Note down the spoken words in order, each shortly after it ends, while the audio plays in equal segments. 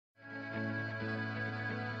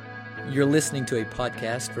You're listening to a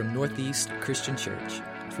podcast from Northeast Christian Church.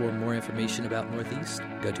 For more information about Northeast,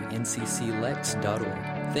 go to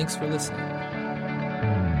ncclex.org. Thanks for listening.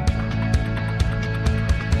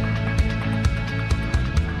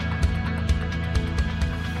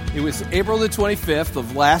 It was April the 25th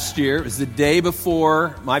of last year. It was the day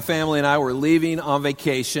before my family and I were leaving on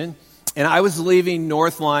vacation, and I was leaving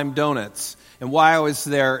North Lime Donuts. And why I was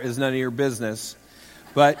there is none of your business.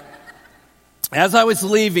 But as I was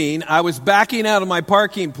leaving, I was backing out of my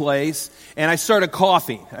parking place, and I started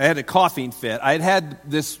coughing. I had a coughing fit. I had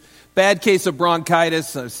this bad case of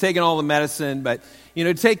bronchitis. I was taking all the medicine, but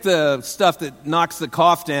take the stuff that knocks the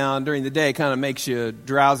cough down during the day kind of makes you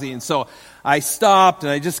drowsy. And so I stopped,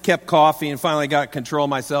 and I just kept coughing, and finally got control of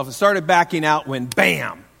myself. I started backing out when,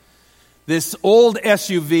 bam, this old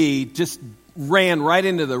SUV just ran right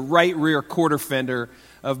into the right rear quarter fender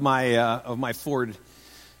of my Ford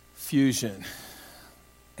Fusion.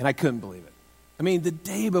 And I couldn't believe it. I mean, the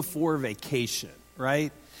day before vacation,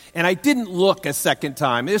 right? And I didn't look a second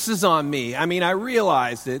time. This is on me. I mean, I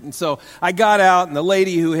realized it. And so I got out, and the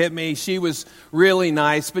lady who hit me, she was really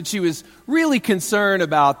nice, but she was really concerned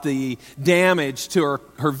about the damage to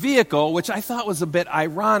her vehicle, which I thought was a bit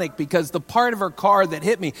ironic because the part of her car that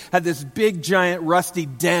hit me had this big, giant, rusty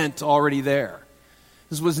dent already there.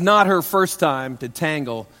 This was not her first time to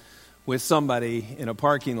tangle with somebody in a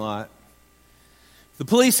parking lot. The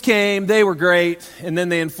police came, they were great, and then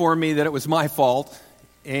they informed me that it was my fault,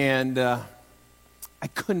 and I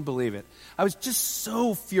couldn't believe it. I was just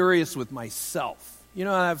so furious with myself. You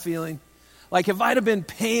know that feeling? Like if I'd have been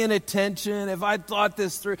paying attention, if I'd thought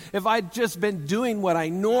this through, if I'd just been doing what I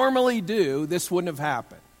normally do, this wouldn't have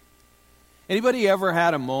happened. Anybody ever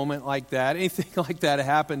had a moment like that? Anything like that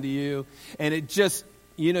happen to you? And it just,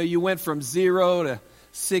 you went from 0 to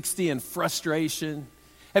 60 in frustration.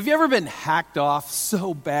 Have you ever been hacked off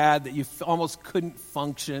so bad that you almost couldn't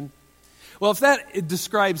function? Well, if that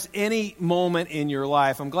describes any moment in your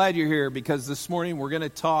life, I'm glad you're here because this morning we're going to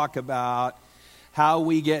talk about how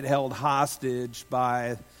we get held hostage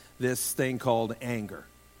by this thing called anger.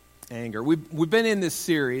 Anger. We've been in this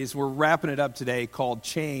series, we're wrapping it up today, called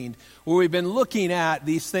Chained, where we've been looking at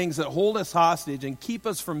these things that hold us hostage and keep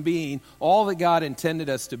us from being all that God intended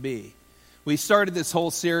us to be. We started this whole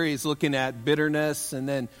series looking at bitterness and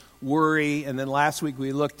then worry, and then last week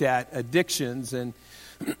we looked at addictions. And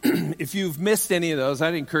if you've missed any of those,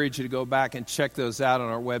 I'd encourage you to go back and check those out on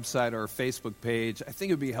our website or our Facebook page. I think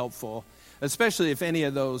it would be helpful, especially if any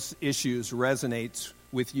of those issues resonates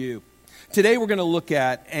with you. Today we're going to look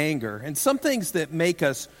at anger, and some things that make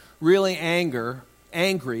us really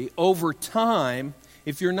angry over time.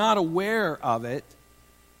 If you're not aware of it,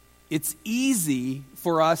 it's easy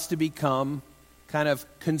for us to become kind of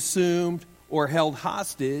consumed or held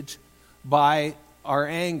hostage by our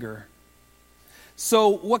anger. So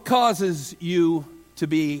what causes you to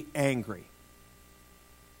be angry?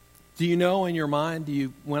 Do you know in your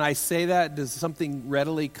mind? When I say that, does something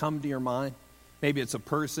readily come to your mind? Maybe it's a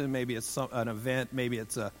person, maybe it's an event, maybe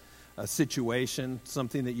it's a situation,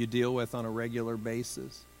 something that you deal with on a regular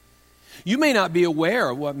basis. You may not be aware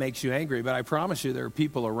of what makes you angry, but I promise you there are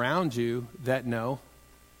people around you that know.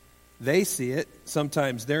 They see it.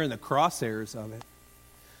 Sometimes they're in the crosshairs of it.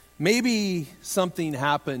 Maybe something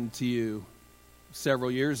happened to you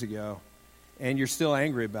several years ago, and you're still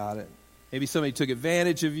angry about it. Maybe somebody took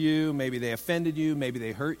advantage of you. Maybe they offended you. Maybe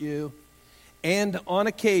they hurt you. And on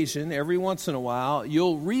occasion, every once in a while,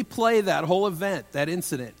 you'll replay that whole event, that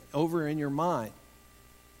incident, over in your mind.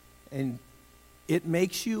 And it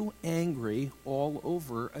makes you angry all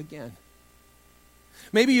over again.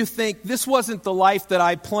 Maybe you think, this wasn't the life that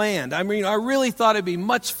I planned. I mean, I really thought I'd be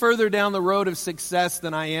much further down the road of success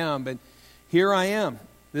than I am, but here I am.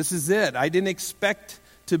 This is it. I didn't expect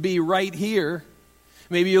to be right here.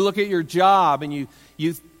 Maybe you look at your job and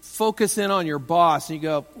you focus in on your boss and you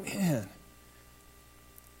go, man,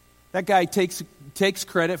 that guy takes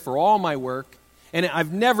credit for all my work, and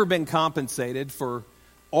I've never been compensated for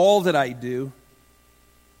all that I do.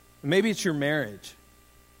 Maybe it's your marriage.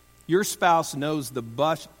 Your spouse knows the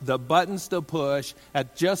buttons to push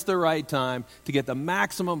at just the right time to get the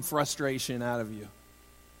maximum frustration out of you.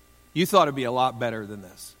 You thought it'd be a lot better than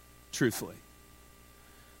this, truthfully.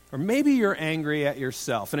 Or maybe you're angry at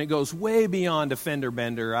yourself, and it goes way beyond a fender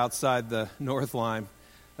bender outside the North Lime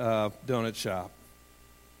donut shop.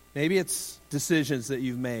 Maybe it's decisions that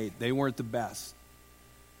you've made. They weren't the best.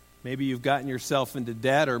 Maybe you've gotten yourself into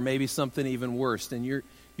debt, or maybe something even worse, and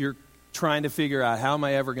you're trying to figure out, how am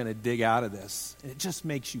I ever going to dig out of this? And it just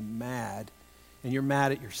makes you mad, and you're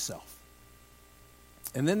mad at yourself.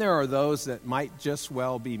 And then there are those that might just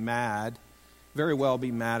well be mad very well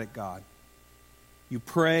be mad at God. You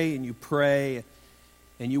pray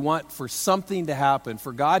and you want for something to happen,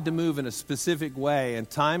 for God to move in a specific way, and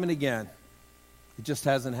time and again, it just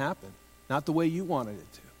hasn't happened. Not the way you wanted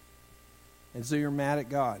it to. And so you're mad at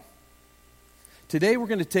God. Today we're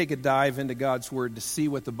going to take a dive into God's Word to see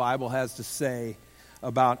what the Bible has to say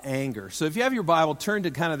about anger. So if you have your Bible, turn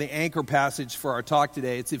to kind of the anchor passage for our talk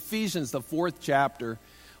today. It's Ephesians, the 4th chapter.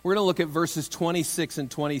 We're going to look at verses 26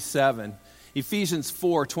 and 27. Ephesians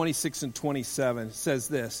 4, 26 and 27 says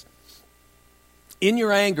this: "In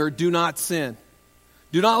your anger, do not sin.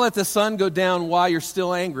 Do not let the sun go down while you're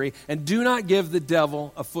still angry, and do not give the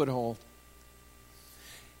devil a foothold."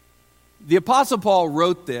 The Apostle Paul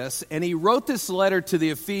wrote this, and he wrote this letter to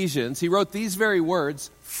the Ephesians. He wrote these very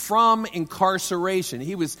words from incarceration.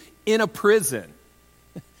 He was in a prison.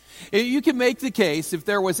 You can make the case, if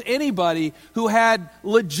there was anybody who had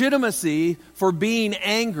legitimacy for being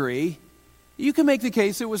angry, you can make the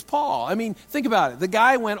case it was Paul. I mean, think about it. The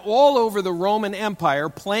guy went all over the Roman Empire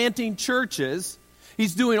planting churches.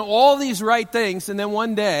 He's doing all these right things, and then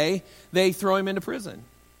one day they throw him into prison.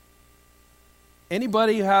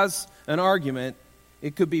 Anybody who has an argument,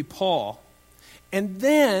 it could be Paul. And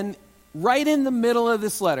then, right in the middle of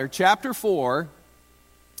this letter, chapter 4,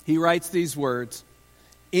 he writes these words: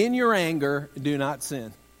 "In your anger, do not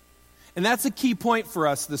sin." And that's a key point for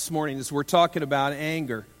us this morning as we're talking about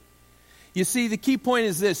anger. You see, the key point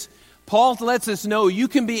is this. Paul lets us know you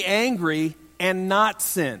can be angry and not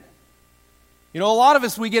sin. You know, a lot of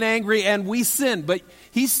us, we get angry and we sin. But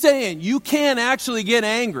he's saying you can actually get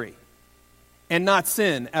angry and not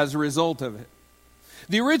sin as a result of it.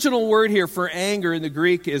 The original word here for anger in the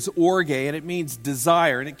Greek is orge, and it means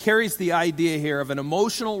desire. And it carries the idea here of an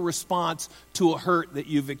emotional response to a hurt that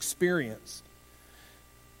you've experienced.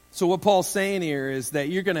 So what Paul's saying here is that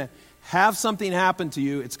you're going to have something happen to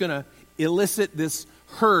you. It's going to elicit this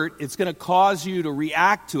hurt. It's going to cause you to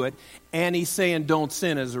react to it. And he's saying don't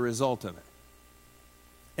sin as a result of it.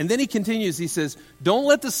 And then he continues, he says, don't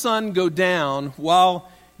let the sun go down while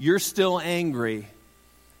you're still angry.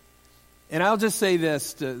 And I'll just say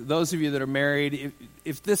this to those of you that are married,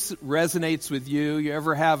 if this resonates with you, you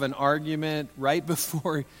ever have an argument right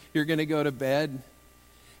before you're going to go to bed,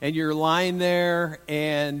 and you're lying there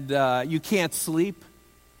and you can't sleep,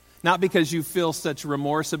 not because you feel such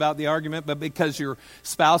remorse about the argument, but because your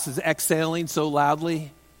spouse is exhaling so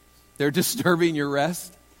loudly, they're disturbing your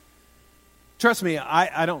rest. Trust me,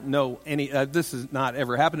 I don't know any, this has not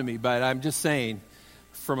ever happened to me, but I'm just saying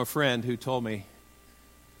from a friend who told me,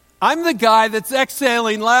 I'm the guy that's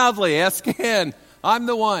exhaling loudly. Ask Ken. I'm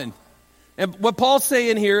the one. And what Paul's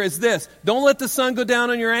saying here is this: don't let the sun go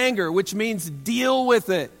down on your anger, which means deal with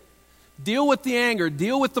it. Deal with the anger.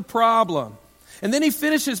 Deal with the problem. And then he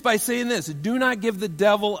finishes by saying this: do not give the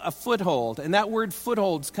devil a foothold. And that word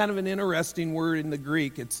foothold is kind of an interesting word in the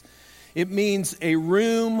Greek. It means a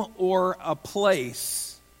room or a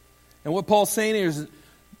place. And what Paul's saying here is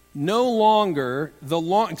the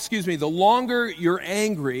longer you're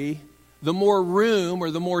angry, the more room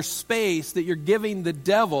or the more space that you're giving the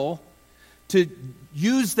devil to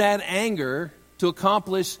use that anger to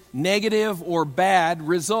accomplish negative or bad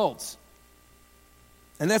results.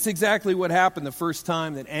 And that's exactly what happened the first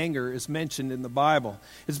time that anger is mentioned in the Bible.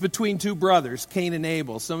 It's between two brothers, Cain and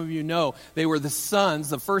Abel. Some of you know they were the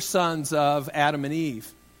first sons of Adam and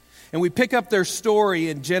Eve. And we pick up their story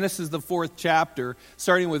in Genesis, the 4th chapter,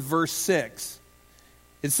 starting with verse 6.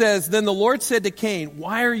 It says, "Then the Lord said to Cain,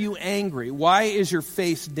 'Why are you angry? Why is your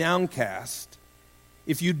face downcast?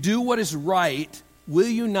 If you do what is right, will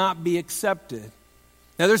you not be accepted?'"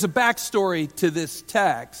 Now there's a backstory to this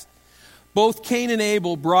text. Both Cain and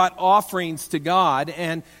Abel brought offerings to God,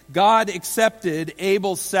 and God accepted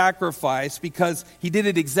Abel's sacrifice because he did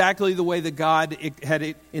it exactly the way that God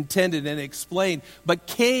had intended and explained. But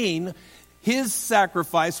Cain, his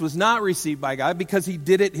sacrifice was not received by God because he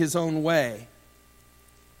did it his own way.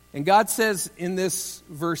 And God says in this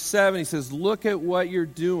verse 7, he says, look at what you're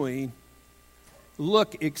doing.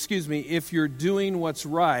 If you're doing what's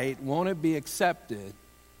right, won't it be accepted?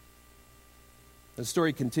 The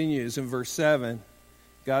story continues in verse 7.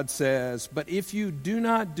 God says, "But if you do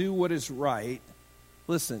not do what is right,"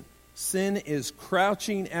 listen, "sin is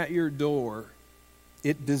crouching at your door.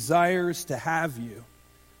 It desires to have you,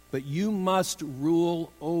 but you must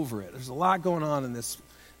rule over it." There's a lot going on in this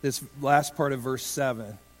last part of verse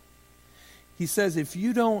 7. He says, if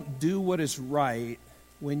you don't do what is right,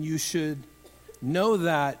 when you should know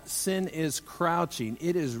that sin is crouching,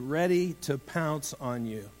 it is ready to pounce on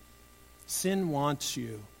you. Sin wants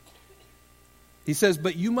you. He says,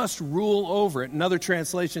 but you must rule over it. Another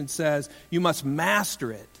translation says, you must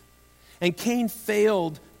master it. And Cain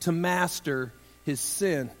failed to master his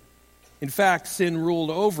sin. In fact, sin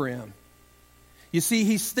ruled over him. You see,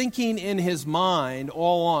 he's thinking in his mind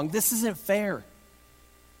all along, this isn't fair.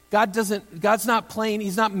 God's not playing,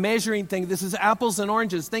 he's not measuring things. This is apples and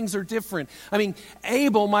oranges. Things are different. I mean,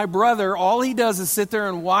 Abel, my brother, all he does is sit there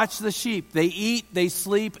and watch the sheep. They eat, they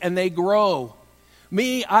sleep, and they grow.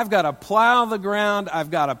 Me, I've got to plow the ground.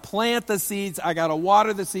 I've got to plant the seeds. I got to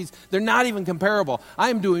water the seeds. They're not even comparable.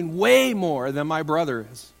 I'm doing way more than my brother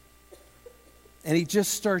is. And he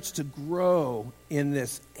just starts to grow in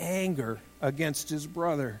this anger against his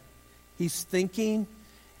brother. He's thinking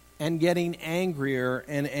and getting angrier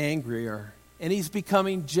and angrier. And he's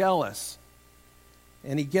becoming jealous.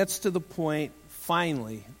 And he gets to the point,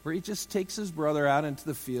 finally, where he just takes his brother out into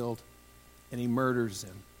the field and he murders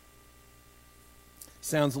him.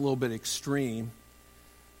 Sounds a little bit extreme.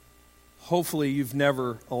 Hopefully you've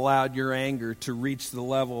never allowed your anger to reach the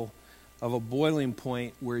level of a boiling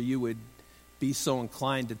point where you would be so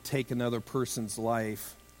inclined to take another person's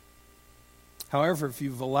life. However, if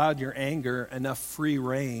you've allowed your anger enough free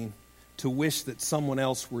rein to wish that someone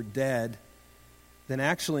else were dead, then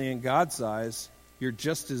actually in God's eyes, you're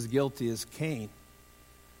just as guilty as Cain.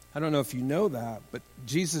 I don't know if you know that, but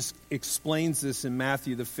Jesus explains this in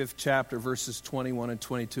Matthew, the 5th chapter, verses 21 and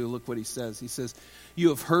 22. Look what he says. He says, "You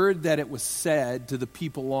have heard that it was said to the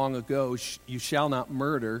people long ago, 'You shall not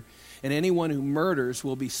murder, and anyone who murders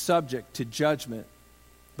will be subject to judgment.'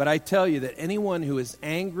 But I tell you that anyone who is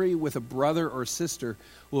angry with a brother or sister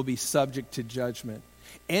will be subject to judgment.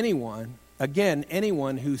 Anyone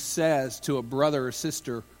who says to a brother or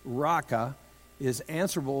sister, 'Raka,' is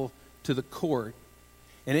answerable to the court.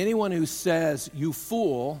 And anyone who says, 'You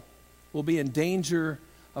fool,' will be in danger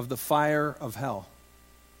of the fire of hell."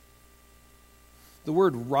 The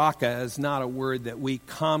word raka is not a word that we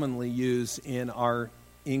commonly use in our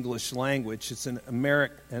English language. It's an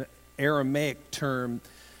Aramaic term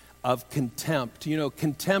of contempt. You know,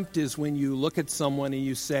 contempt is when you look at someone and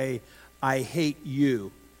you say, "I hate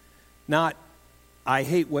you." Not, "I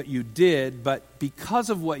hate what you did," but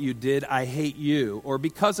because of what you did, I hate you. Or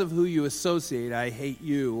because of who you associate, I hate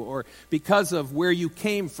you. Or because of where you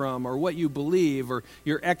came from or what you believe or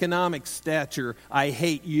your economic stature, I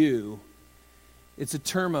hate you. It's a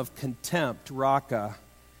term of contempt, raka.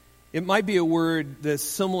 It might be a word that's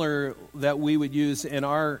similar that we would use in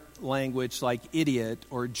our language, like idiot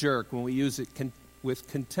or jerk, when we use it with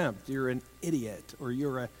contempt. You're an idiot or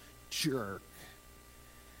you're a jerk.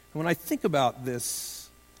 And when I think about this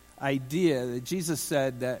idea that Jesus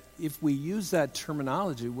said that if we use that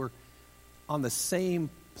terminology, we're on the same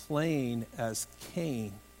plane as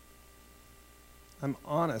Cain. I'm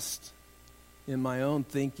honest in my own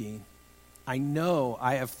thinking. I know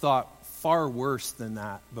I have thought far worse than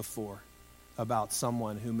that before about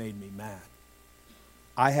someone who made me mad.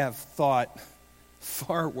 I have thought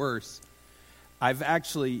far worse. I've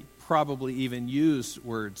actually probably even used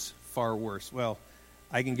words far worse. Well,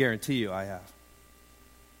 I can guarantee you I have.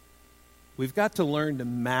 We've got to learn to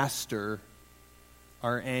master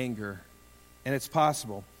our anger, and it's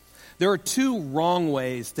possible. There are two wrong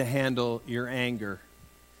ways to handle your anger.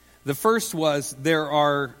 The first was there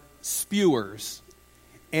are spewers.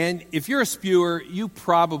 And if you're a spewer, you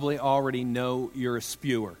probably already know you're a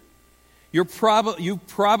spewer. We've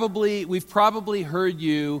probably heard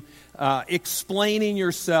you explaining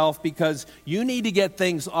yourself because you need to get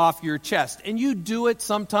things off your chest. And you do it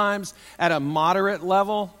sometimes at a moderate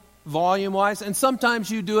level, volume-wise, and sometimes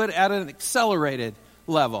you do it at an accelerated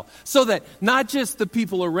level. So that not just the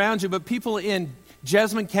people around you, but people in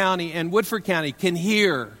Jessamine County and Woodford County can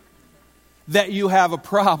hear that you have a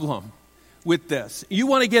problem with this. You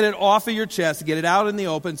want to get it off of your chest, get it out in the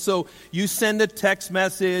open, so you send a text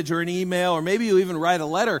message or an email, or maybe you even write a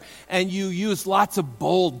letter, and you use lots of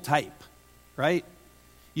bold type, right?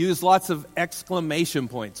 Use lots of exclamation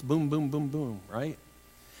points, boom, boom, boom, boom, right?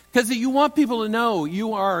 Because you want people to know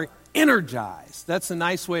you are energized. That's a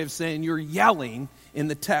nice way of saying you're yelling in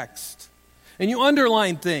the text. And you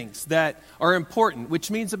underline things that are important,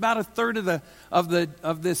 which means about a third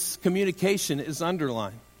of this communication is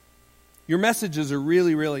underlined. Your messages are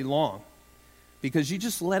really, really long because you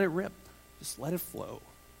just let it rip. Just let it flow.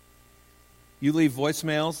 You leave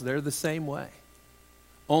voicemails, they're the same way.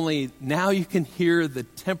 Only now you can hear the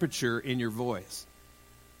temperature in your voice.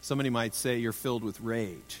 Somebody might say you're filled with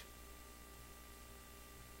rage.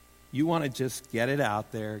 You want to just get it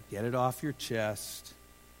out there, get it off your chest.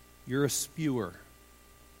 You're a spewer.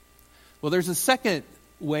 Well, there's a second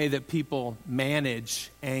way that people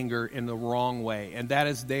manage anger in the wrong way, and that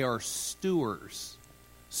is they are stewers.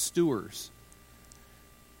 Stewers.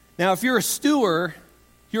 Now, if you're a stewer,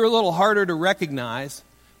 You're a little harder to recognize,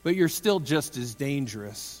 but you're still just as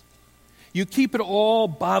dangerous. You keep it all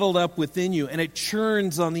bottled up within you, and it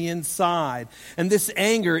churns on the inside. And this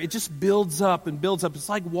anger, it just builds up and builds up. It's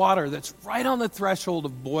like water that's right on the threshold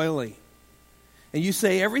of boiling. And you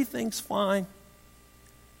say, everything's fine.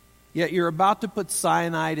 Yet you're about to put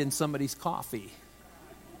cyanide in somebody's coffee.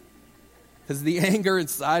 Because the anger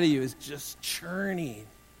inside of you is just churning.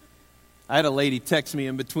 I had a lady text me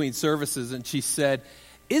in between services, and she said,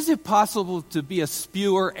 is it possible to be a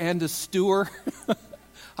spewer and a stewer?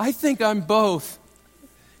 I think I'm both.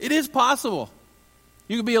 It is possible.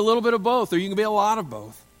 You can be a little bit of both, or you can be a lot of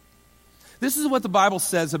both. This is what the Bible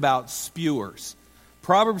says about spewers.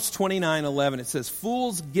 Proverbs 29:11, it says,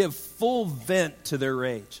 fools give full vent to their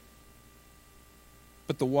rage,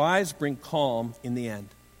 but the wise bring calm in the end.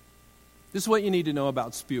 This is what you need to know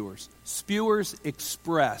about spewers. Spewers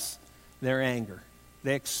express their anger.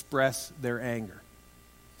 They express their anger.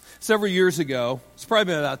 Several years ago, it's probably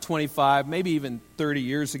been about 25, maybe even 30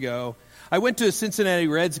 years ago, I went to a Cincinnati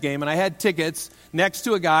Reds game, and I had tickets next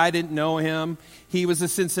to a guy. I didn't know him. He was a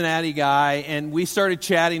Cincinnati guy, and we started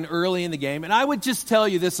chatting early in the game. And I would just tell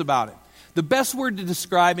you this about him. The best word to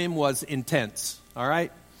describe him was intense, all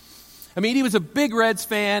right? I mean, he was a big Reds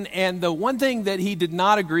fan, and the one thing that he did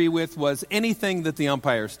not agree with was anything that the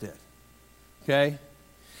umpires did, okay?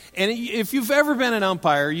 And if you've ever been an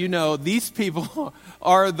umpire, you know these people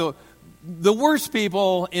are the worst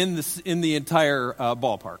people in the entire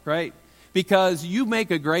ballpark, right? Because you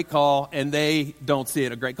make a great call and they don't see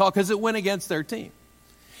it a great call because it went against their team.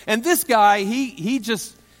 And this guy,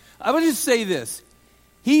 I would just say this.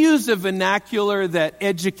 He used a vernacular that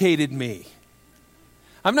educated me.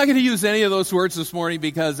 I'm not going to use any of those words this morning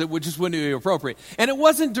because it wouldn't be appropriate. And it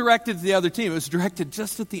wasn't directed to the other team. It was directed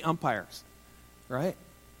just at the umpires, right?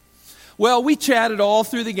 Well, we chatted all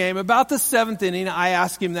through the game. About the seventh inning, I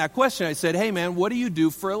asked him that question. I said, hey, man, what do you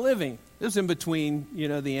do for a living? It was in between,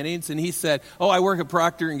 the innings. And he said, I work at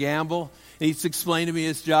Procter & Gamble. And he's explained to me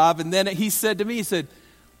his job. And then he said to me,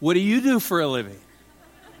 what do you do for a living?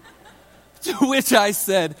 To which I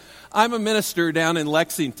said, I'm a minister down in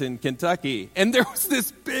Lexington, Kentucky. And there was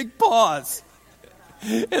this big pause.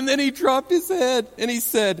 And then he dropped his head and he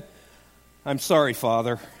said, I'm sorry,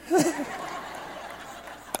 Father.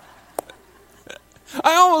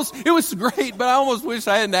 It was great, but I almost wish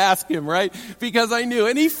I hadn't asked him, right? Because I knew.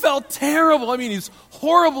 And he felt terrible. I mean, he's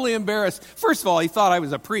horribly embarrassed. First of all, he thought I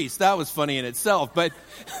was a priest. That was funny in itself. But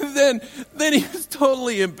then he was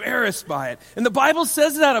totally embarrassed by it. And the Bible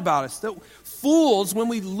says that about us, that fools, when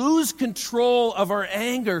we lose control of our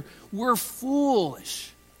anger, we're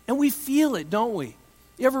foolish. And we feel it, don't we?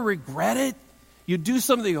 You ever regret it? You do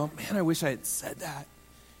something, you go, man, I wish I had said that.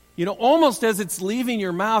 Almost as it's leaving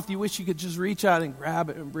your mouth, you wish you could just reach out and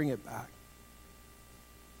grab it and bring it back.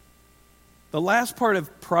 The last part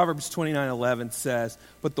of Proverbs 29:11 says,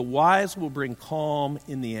 but the wise will bring calm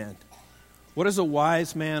in the end. What does a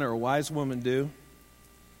wise man or a wise woman do?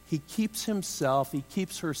 He keeps herself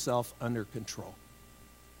under control.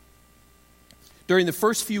 During the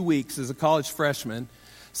first few weeks as a college freshman,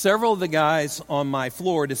 several of the guys on my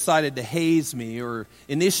floor decided to haze me or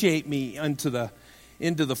initiate me into the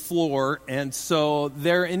floor, and so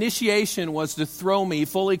their initiation was to throw me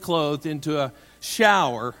fully clothed into a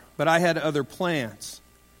shower, but I had other plans.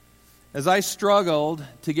 As I struggled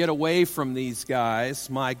to get away from these guys,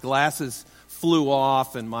 my glasses flew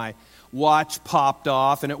off and my watch popped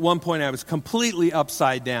off, and at one point I was completely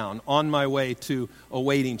upside down on my way to a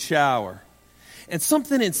waiting shower. And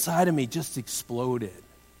something inside of me just exploded.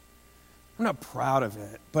 I'm not proud of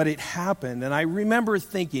it, but it happened. And I remember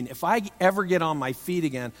thinking, if I ever get on my feet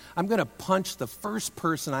again, I'm going to punch the first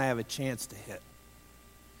person I have a chance to hit.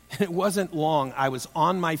 And it wasn't long. I was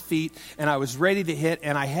on my feet, and I was ready to hit,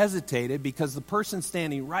 and I hesitated because the person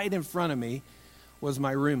standing right in front of me was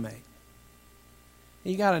my roommate.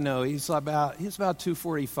 You got to know, he's about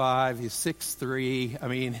 245, he's 6'3". I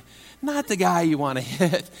mean, not the guy you want to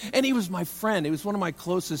hit. And he was my friend. He was one of my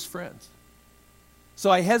closest friends. So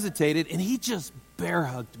I hesitated, and he just bear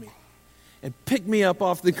hugged me and picked me up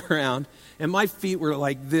off the ground, and my feet were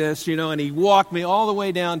like this, and he walked me all the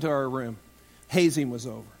way down to our room. Hazing was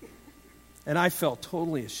over, and I felt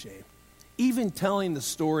totally ashamed. Even telling the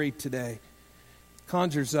story today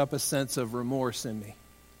conjures up a sense of remorse in me.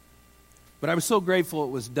 But I was so grateful it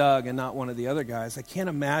was Doug and not one of the other guys. I can't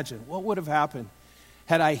imagine what would have happened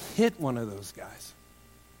had I hit one of those guys.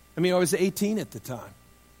 I mean, I was 18 at the time.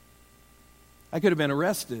 I could have been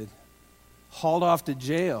arrested, hauled off to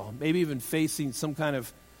jail, maybe even facing some kind of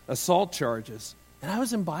assault charges. And I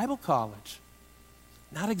was in Bible college.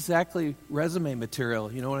 Not exactly resume material,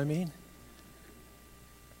 you know what I mean?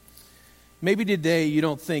 Maybe today you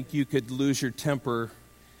don't think you could lose your temper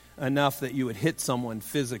enough that you would hit someone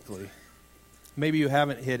physically. Maybe you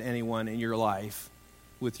haven't hit anyone in your life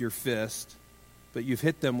with your fist, but you've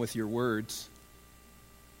hit them with your words.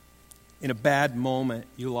 In a bad moment,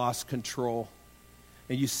 you lost control,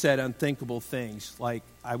 and you said unthinkable things like,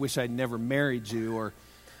 I wish I'd never married you, or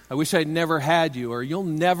I wish I'd never had you, or you'll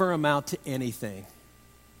never amount to anything.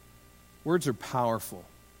 Words are powerful.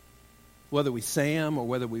 Whether we say them or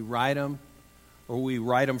whether we write them, or we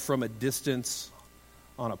write them from a distance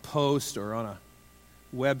on a post or on a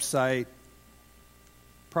website.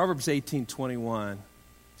 Proverbs 18:21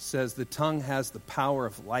 says, the tongue has the power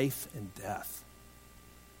of life and death,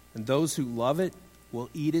 and those who love it will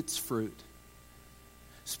eat its fruit.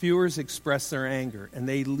 Spewers express their anger, and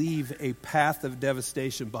they leave a path of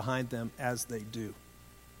devastation behind them as they do.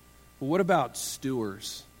 But what about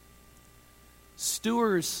stewers?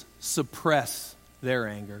 Stewers suppress their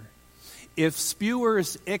anger. If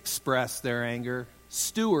spewers express their anger,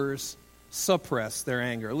 stewers suppress their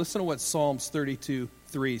anger. Listen to what Psalms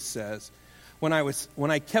 32:3 says. When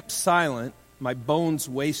I kept silent, my bones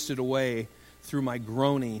wasted away through my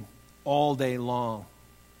groaning all day long.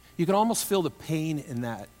 You can almost feel the pain in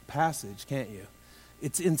that passage, can't you?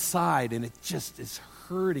 It's inside and it just is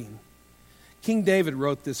hurting. King David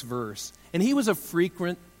wrote this verse, and he was a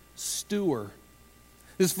frequent stewer.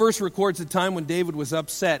 This verse records a time when David was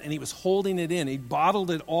upset and he was holding it in. He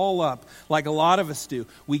bottled it all up like a lot of us do.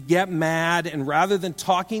 We get mad, and rather than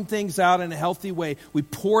talking things out in a healthy way, we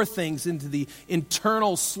pour things into the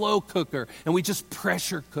internal slow cooker and we just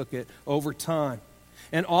pressure cook it over time.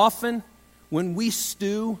 And often when we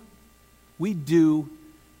stew, we do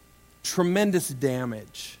tremendous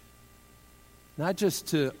damage. Not just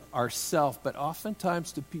to ourselves, but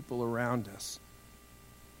oftentimes to people around us.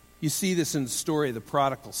 You see this in the story of the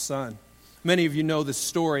prodigal son. Many of you know this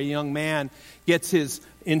story. A young man gets his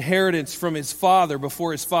inheritance from his father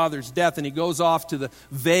before his father's death, and he goes off to the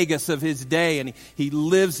Vegas of his day, and he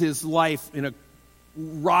lives his life in a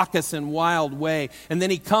raucous and wild way. And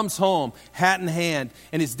then he comes home, hat in hand,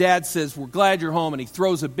 and his dad says, "We're glad you're home," and he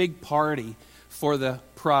throws a big party for the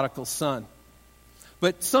prodigal son.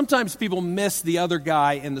 But sometimes people miss the other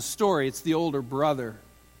guy in the story. It's the older brother.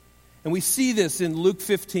 And we see this in Luke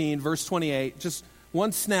 15, verse 28, just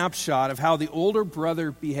one snapshot of how the older brother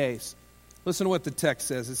behaves. Listen to what the text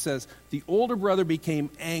says. It says, the older brother became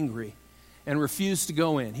angry and refused to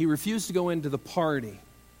go in. He refused to go into the party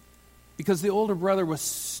because the older brother was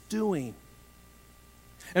stewing.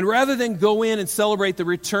 And rather than go in and celebrate the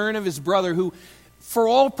return of his brother, who for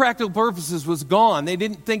all practical purposes was gone, they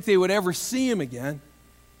didn't think they would ever see him again.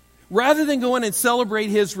 Rather than go in and celebrate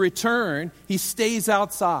his return, he stays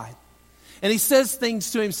outside. And he says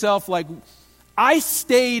things to himself like, I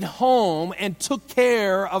stayed home and took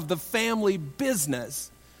care of the family business.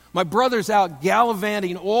 My brother's out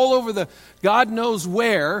gallivanting all over the God knows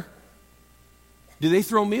where. Do they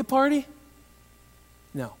throw me a party?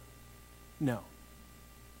 No.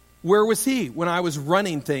 Where was he when I was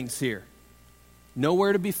running things here?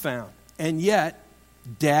 Nowhere to be found. And yet,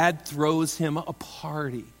 Dad throws him a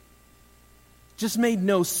party. Just made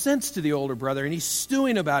no sense to the older brother, and he's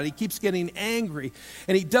stewing about it. He keeps getting angry,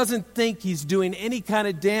 and he doesn't think he's doing any kind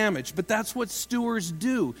of damage. But that's what stewers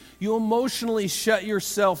do. You emotionally shut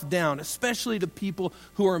yourself down, especially to people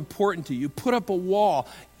who are important to you. You put up a wall,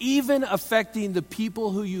 even affecting the people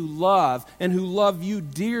who you love and who love you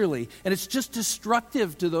dearly. And it's just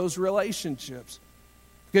destructive to those relationships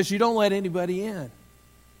because you don't let anybody in.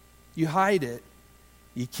 You hide it.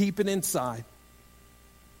 You keep it inside.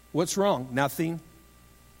 What's wrong? Nothing.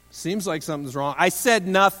 Seems like something's wrong. I said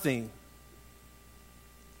nothing.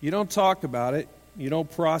 You don't talk about it. You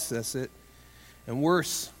don't process it. And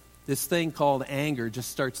worse, this thing called anger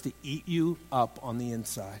just starts to eat you up on the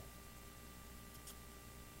inside.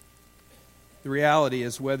 The reality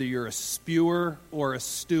is, whether you're a spewer or a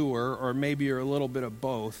stewer, or maybe you're a little bit of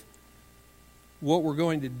both, what we're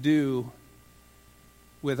going to do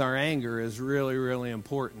with our anger is really, really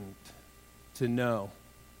important to know.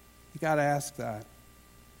 You got to ask that.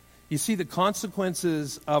 You see, the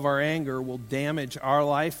consequences of our anger will damage our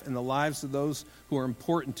life and the lives of those who are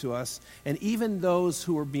important to us, and even those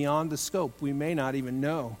who are beyond the scope we may not even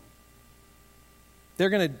know.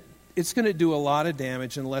 It's going to do a lot of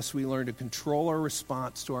damage unless we learn to control our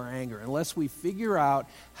response to our anger, unless we figure out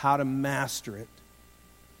how to master it.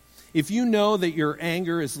 If you know that your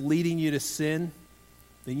anger is leading you to sin,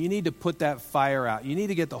 then you need to put that fire out. You need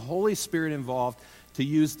to get the Holy Spirit involved to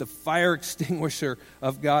use the fire extinguisher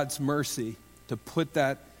of God's mercy to put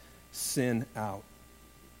that sin out.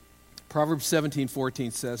 Proverbs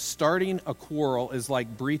 17:14 says, starting a quarrel is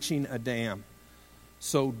like breaching a dam.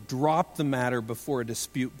 So drop the matter before a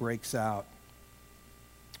dispute breaks out.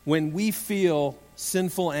 When we feel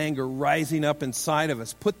sinful anger rising up inside of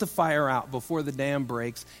us, put the fire out before the dam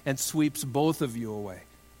breaks and sweeps both of you away.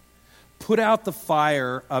 Put out the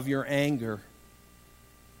fire of your anger.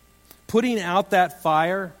 Putting out that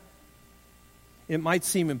fire, it might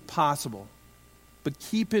seem impossible, but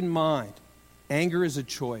keep in mind, anger is a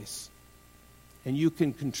choice, and you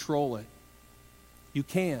can control it. You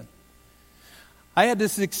can. I had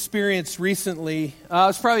this experience recently. It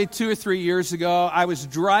was probably 2 or 3 years ago. I was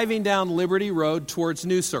driving down Liberty Road towards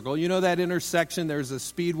New Circle. You know that intersection? There's a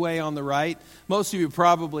speedway on the right. Most of you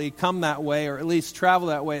probably come that way or at least travel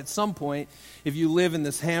that way at some point if you live in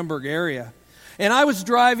this Hamburg area. And I was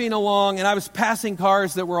driving along, and I was passing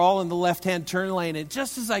cars that were all in the left-hand turn lane. And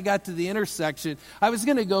just as I got to the intersection, I was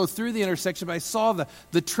going to go through the intersection, but I saw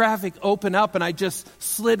the traffic open up, and I just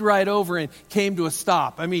slid right over and came to a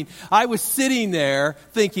stop. I mean, I was sitting there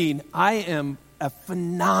thinking, I am a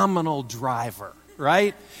phenomenal driver,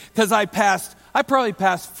 right? Because I probably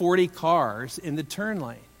passed 40 cars in the turn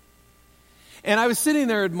lane. And I was sitting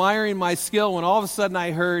there admiring my skill when all of a sudden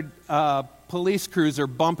I heard a police cruiser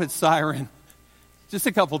bump its siren. Just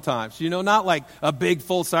a couple times, not like a big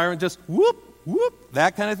full siren, just whoop, whoop,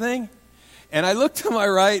 that kind of thing. And I looked to my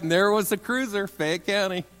right, and there was the cruiser, Fayette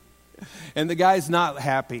County. And the guy's not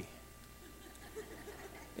happy.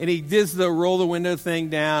 And he does the roll the window thing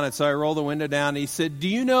down, and so I roll the window down, and he said, do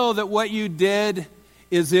you know that what you did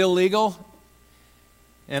is illegal?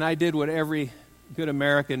 And I did what every good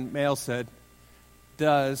American male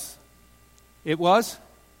does. It was?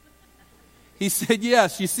 He said,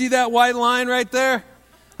 yes. You see that white line right there?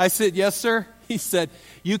 I said, yes, sir. He said,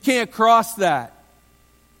 you can't cross that.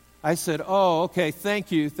 I said, oh, okay,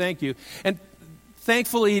 thank you. And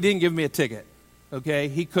thankfully, he didn't give me a ticket, okay?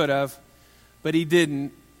 He could have, but he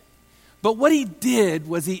didn't. But what he did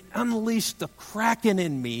was he unleashed the Kraken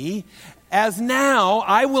in me, as now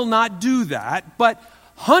I will not do that, but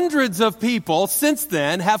hundreds of people since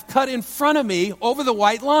then have cut in front of me over the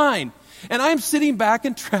white line. And I'm sitting back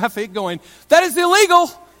in traffic going, that is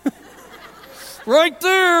illegal. Right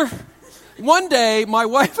there. One day, my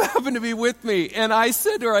wife happened to be with me, and I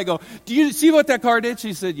said to her, I go, do you see what that car did?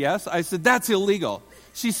 She said, yes. I said, that's illegal.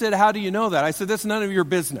 She said, how do you know that? I said, that's none of your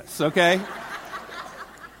business, okay?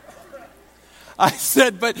 I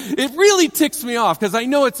said, but it really ticks me off because I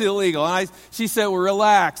know it's illegal. And she said, well,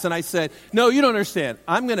 relax. And I said, no, you don't understand.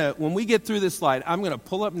 When we get through this light, I'm going to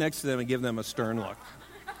pull up next to them and give them a stern look.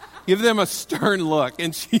 Give them a stern look.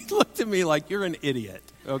 And she looked at me like, you're an idiot,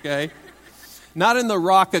 okay? Not in the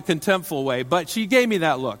rock a contemptful way, but she gave me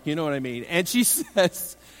that look, you know what I mean? And she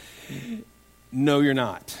says, no, you're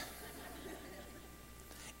not.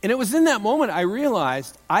 And it was in that moment I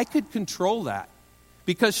realized I could control that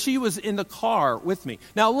because she was in the car with me.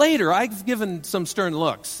 Now later, I've given some stern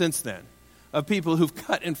looks since then of people who've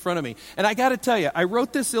cut in front of me. And I got to tell you, I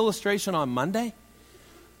wrote this illustration on Monday.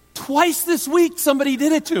 Twice this week, somebody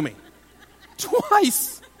did it to me.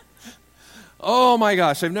 Twice. Oh my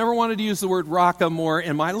gosh, I've never wanted to use the word raka more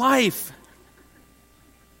in my life.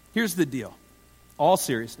 Here's the deal. All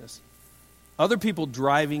seriousness. Other people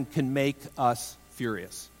driving can make us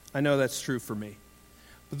furious. I know that's true for me.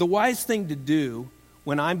 But the wise thing to do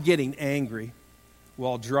when I'm getting angry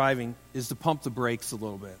while driving is to pump the brakes a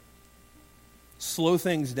little bit. Slow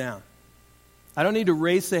things down. I don't need to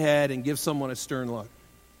race ahead and give someone a stern look.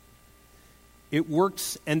 It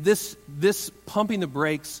works, and this pumping the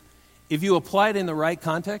brakes, if you apply it in the right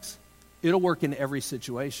context, it'll work in every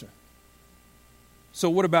situation. So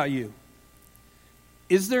what about you?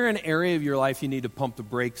 Is there an area of your life you need to pump the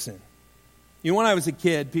brakes in? When I was a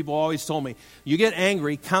kid, people always told me, you get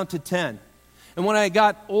angry, count to 10. And when I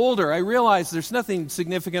got older, I realized there's nothing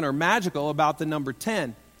significant or magical about the number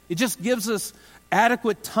 10. It just gives us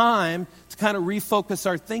adequate time to kind of refocus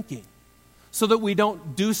our thinking so that we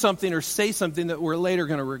don't do something or say something that we're later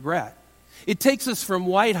going to regret. It takes us from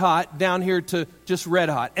white hot down here to just red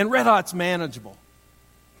hot. And red hot's manageable.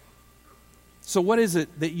 So what is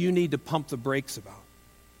it that you need to pump the brakes about?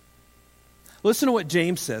 Listen to what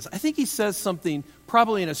James says. I think he says something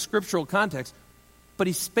probably in a scriptural context, but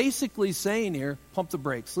he's basically saying here, pump the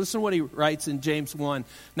brakes. Listen to what he writes in James 1,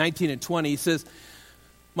 19 and 20. He says,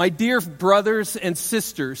 my dear brothers and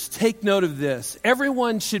sisters, take note of this.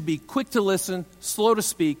 Everyone should be quick to listen, slow to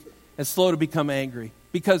speak, and slow to become angry.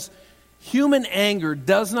 Because human anger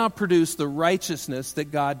does not produce the righteousness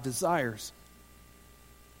that God desires.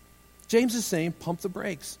 James is saying, pump the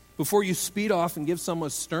brakes before you speed off and give someone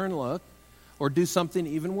a stern look or do something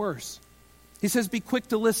even worse. He says, be quick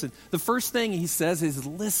to listen. The first thing he says is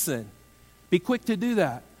listen. Be quick to do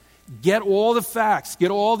that. Get all the facts.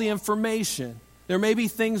 Get all the information. There may be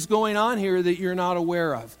things going on here that you're not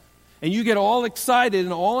aware of. And you get all excited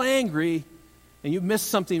and all angry, and you miss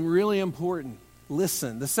something really important.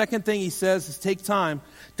 Listen. The second thing he says is take time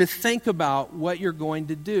to think about what you're going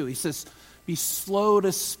to do. He says, be slow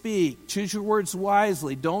to speak. Choose your words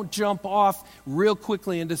wisely. Don't jump off real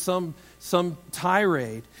quickly into some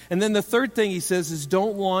tirade. And then the third thing he says is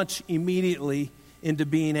don't launch immediately into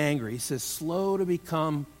being angry. He says slow to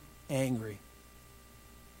become angry.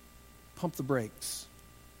 Pump the brakes.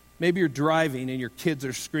 Maybe you're driving and your kids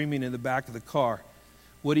are screaming in the back of the car.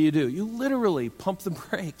 What do? You literally pump the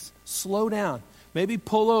brakes. Slow down. Maybe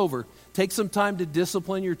pull over. Take some time to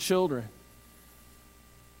discipline your children.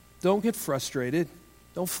 Don't get frustrated.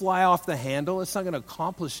 Don't fly off the handle. It's not going to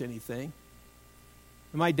accomplish anything.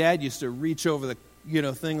 And my dad used to reach over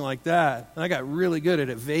the thing like that. And I got really good at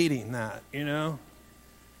evading that,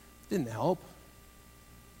 Didn't help.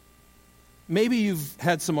 Maybe you've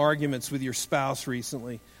had some arguments with your spouse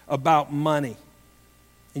recently about money.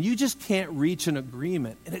 And you just can't reach an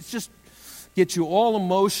agreement. And it just gets you all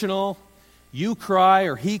emotional. You cry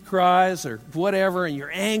or he cries or whatever, and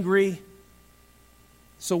you're angry.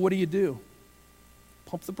 So what do?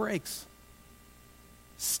 Pump the brakes.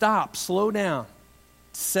 Stop. Slow down.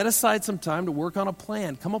 Set aside some time to work on a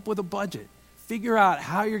plan. Come up with a budget. Figure out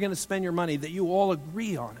how you're going to spend your money that you all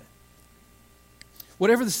agree on it.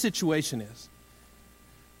 Whatever the situation is.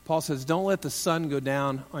 Paul says, don't let the sun go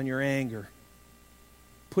down on your anger.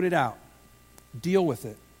 Put it out. Deal with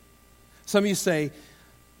it. Some of you say,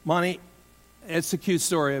 Monty, it's a cute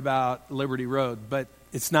story about Liberty Road, but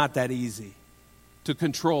it's not that easy to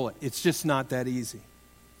control it. It's just not that easy.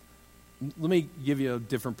 Let me give you a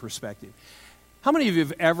different perspective. How many of you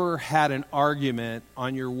have ever had an argument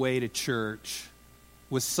on your way to church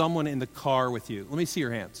with someone in the car with you? Let me see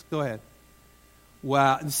your hands. Go ahead.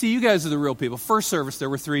 Wow. See, you guys are the real people. First service, there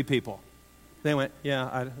were 3 people. They went, yeah,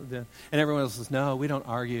 I did. And everyone else says, no, we don't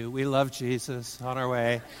argue. We love Jesus on our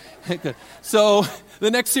way. So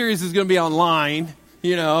the next series is going to be online,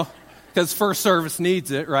 because first service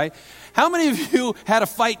needs it, right? How many of you had a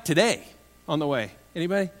fight today on the way?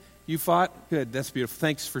 Anybody? You fought? Good. That's beautiful.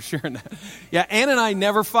 Thanks for sharing that. Yeah, Ann and I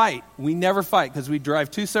never fight. We never fight because we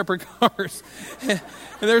drive 2 separate cars. And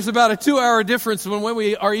there's about a 2-hour difference when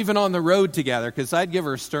we are even on the road together, because I'd give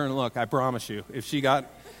her a stern look, I promise you, if she cut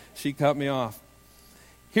me off.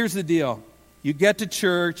 Here's the deal. You get to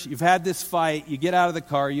church, you've had this fight, you get out of the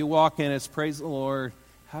car, you walk in, it's praise the Lord.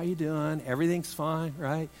 How you doing? Everything's fine,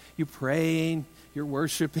 right? You're praying, you're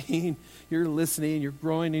worshiping, you're listening, you're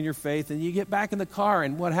growing in your faith, and you get back in the car,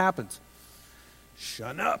 and what happens?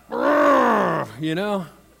 Shut up.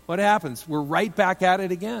 What happens? We're right back at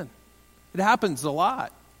it again. It happens a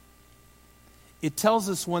lot. It tells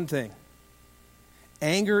us one thing.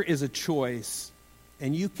 Anger is a choice,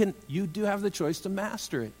 and you do have the choice to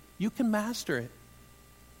master it. You can master it.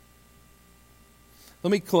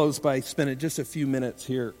 Let me close by spending just a few minutes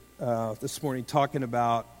here this morning talking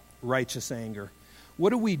about righteous anger. What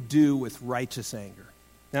do we do with righteous anger?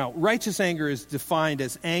 Now, righteous anger is defined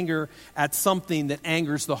as anger at something that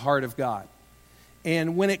angers the heart of God.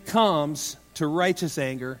 And when it comes to righteous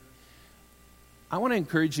anger, I want to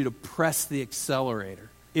encourage you to press the accelerator.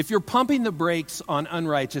 If you're pumping the brakes on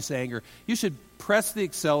unrighteous anger, you should press the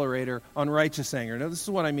accelerator on righteous anger. Now, this is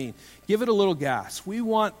what I mean. Give it a little gas. We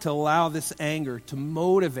want to allow this anger to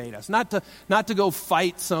motivate us, not to go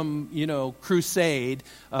fight some, crusade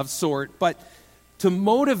of sort, but to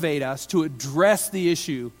motivate us to address the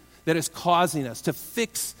issue that is causing us, to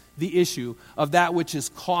fix the issue of that which is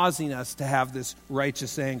causing us to have this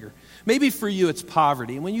righteous anger. Maybe for you it's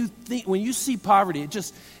poverty. And when you see poverty, it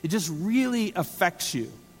just really affects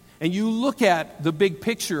you. And you look at the big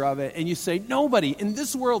picture of it and you say, nobody in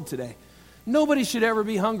this world today, nobody should ever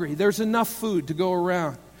be hungry. There's enough food to go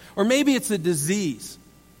around. Or maybe it's a disease,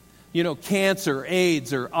 cancer,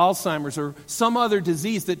 AIDS, or Alzheimer's, or some other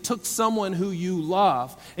disease that took someone who you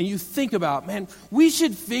love. And you think about, man, we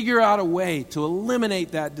should figure out a way to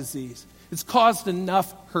eliminate that disease. It's caused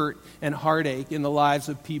enough hurt and heartache in the lives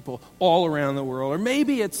of people all around the world. Or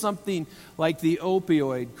maybe it's something like the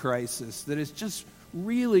opioid crisis that has just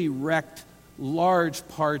really wrecked large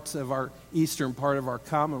parts of our eastern part of our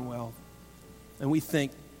Commonwealth. And we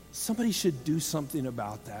think, somebody should do something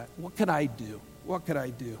about that. What could I do? What could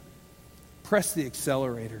I do? Press the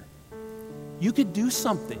accelerator. You could do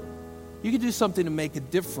something. You could do something to make a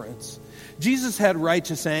difference. Jesus had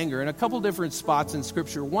righteous anger in a couple different spots in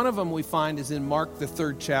Scripture. One of them we find is in Mark, the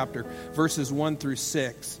 3rd chapter, verses 1 through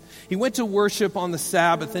 6. He went to worship on the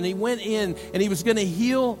Sabbath, and he went in, and he was going to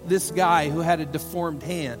heal this guy who had a deformed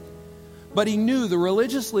hand. But he knew the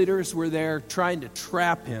religious leaders were there trying to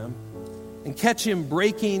trap him and catch him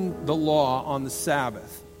breaking the law on the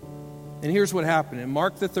Sabbath. And here's what happened. In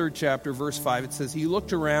Mark, the 3rd chapter, verse 5, it says, he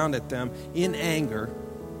looked around at them in anger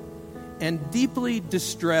and deeply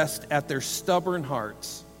distressed at their stubborn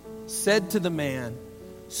hearts, said to the man,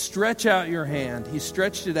 stretch out your hand. He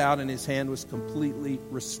stretched it out, and his hand was completely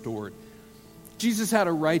restored. Jesus had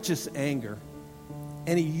a righteous anger,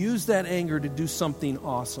 and he used that anger to do something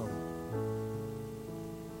awesome.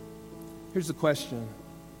 Here's the question.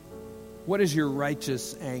 What is your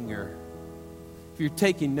righteous anger? If you're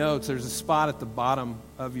taking notes, there's a spot at the bottom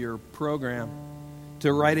of your program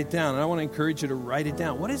to write it down. And I want to encourage you to write it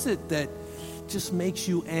down. What is it that just makes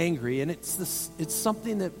you angry? And it's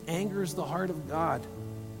something that angers the heart of God.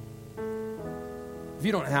 If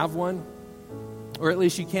you don't have one, or at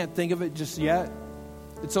least you can't think of it just yet,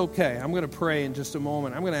 it's okay. I'm going to pray in just a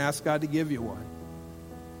moment. I'm going to ask God to give you one.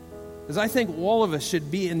 Because I think all of us should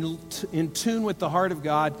be in tune with the heart of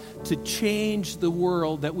God to change the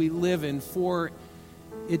world that we live in for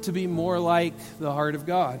it to be more like the heart of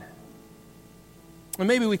God. And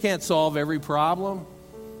maybe we can't solve every problem,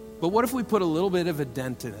 but what if we put a little bit of a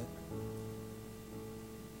dent in it?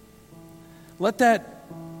 Let that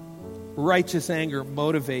righteous anger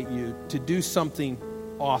motivate you to do something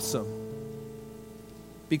awesome.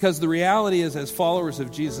 Because the reality is, as followers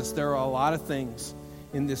of Jesus, there are a lot of things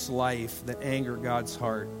in this life that anger God's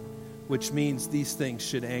heart, which means these things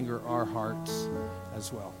should anger our hearts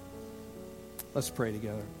as well. Let's pray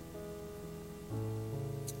together.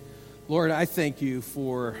 Lord, I thank you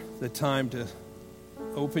for the time to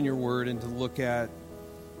open your word and to look at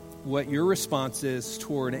what your response is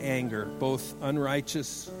toward anger, both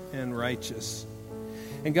unrighteous and righteous.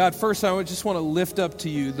 And God, first I just want to lift up to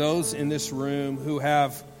you those in this room who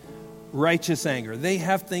have righteous anger. They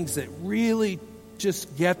have things that really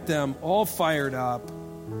just get them all fired up,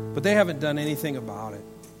 but they haven't done anything about it.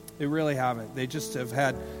 They really haven't. They just have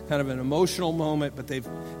had kind of an emotional moment, but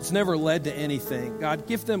it's never led to anything. God,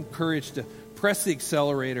 give them courage to press the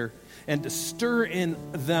accelerator and to stir in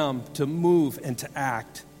them to move and to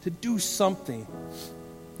act, to do something.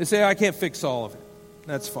 They say, I can't fix all of it.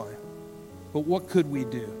 That's fine. But what could we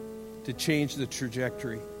do to change the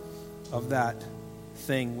trajectory of that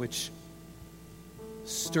thing which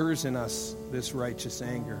stirs in us this righteous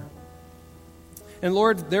anger? And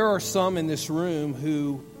Lord, there are some in this room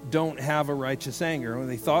who don't have a righteous anger. When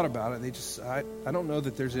they thought about it, I don't know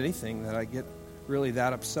that there's anything that I get really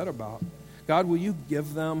that upset about. God, will you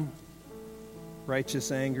give them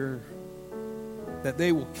righteous anger, that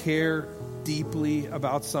they will care deeply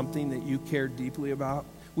about something that you care deeply about?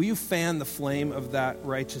 Will you fan the flame of that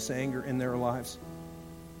righteous anger in their lives?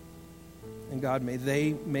 And God, may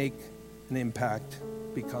they make an impact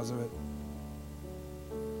because of it.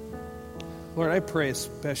 Lord, I pray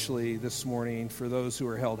especially this morning for those who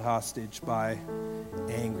are held hostage by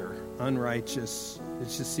anger, unrighteous. It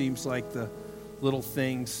just seems like the little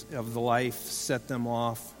things of the life set them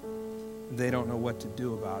off. They don't know what to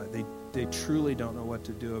do about it. They truly don't know what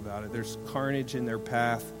to do about it. There's carnage in their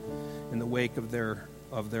path, in the wake of their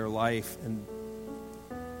life, and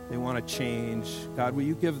they want to change. God, will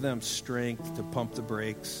you give them strength to pump the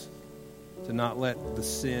brakes, to not let the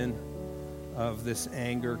sin of this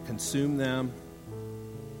anger consume them.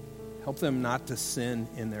 Help them not to sin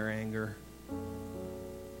in their anger.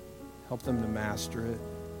 Help them to master it.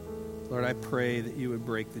 Lord, I pray that you would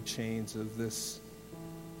break the chains of this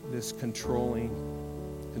controlling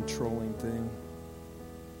thing.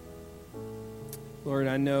 Lord,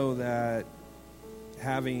 I know that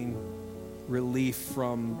having relief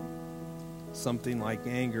from something like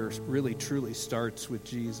anger really truly starts with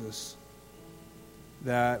Jesus.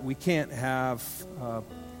 That we can't have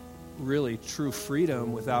really true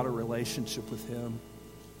freedom without a relationship with him.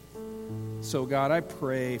 So God, I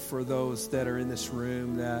pray for those that are in this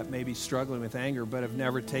room that may be struggling with anger but have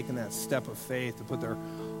never taken that step of faith to put their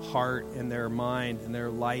heart and their mind and their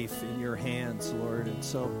life in your hands, Lord. And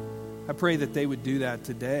so I pray that they would do that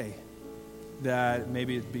today. That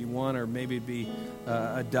maybe it'd be one or maybe it'd be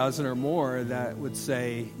a dozen or more that would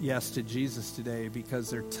say yes to Jesus today because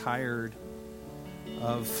they're tired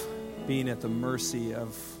of being at the mercy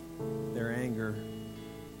of their anger.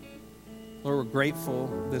 Lord, we're grateful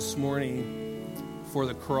this morning for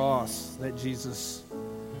the cross that Jesus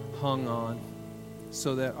hung on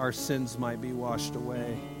so that our sins might be washed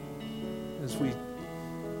away. As we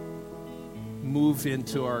move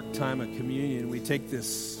into our time of communion, we take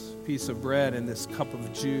this piece of bread and this cup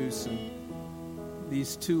of juice, and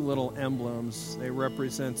these two little emblems, they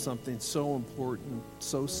represent something so important,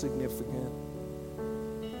 so significant.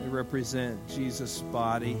 They represent Jesus'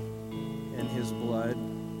 body and his blood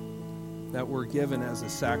that were given as a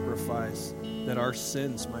sacrifice that our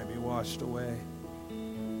sins might be washed away.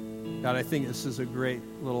 God, I think this is a great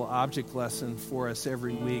little object lesson for us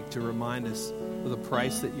every week to remind us of the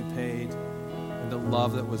price that you paid and the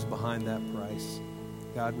love that was behind that price.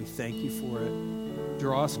 God, we thank you for it.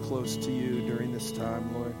 Draw us close to you during this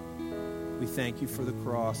time, Lord. We thank you for the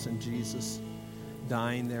cross and Jesus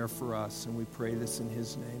dying there for us, and we pray this in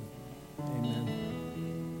his name. Amen.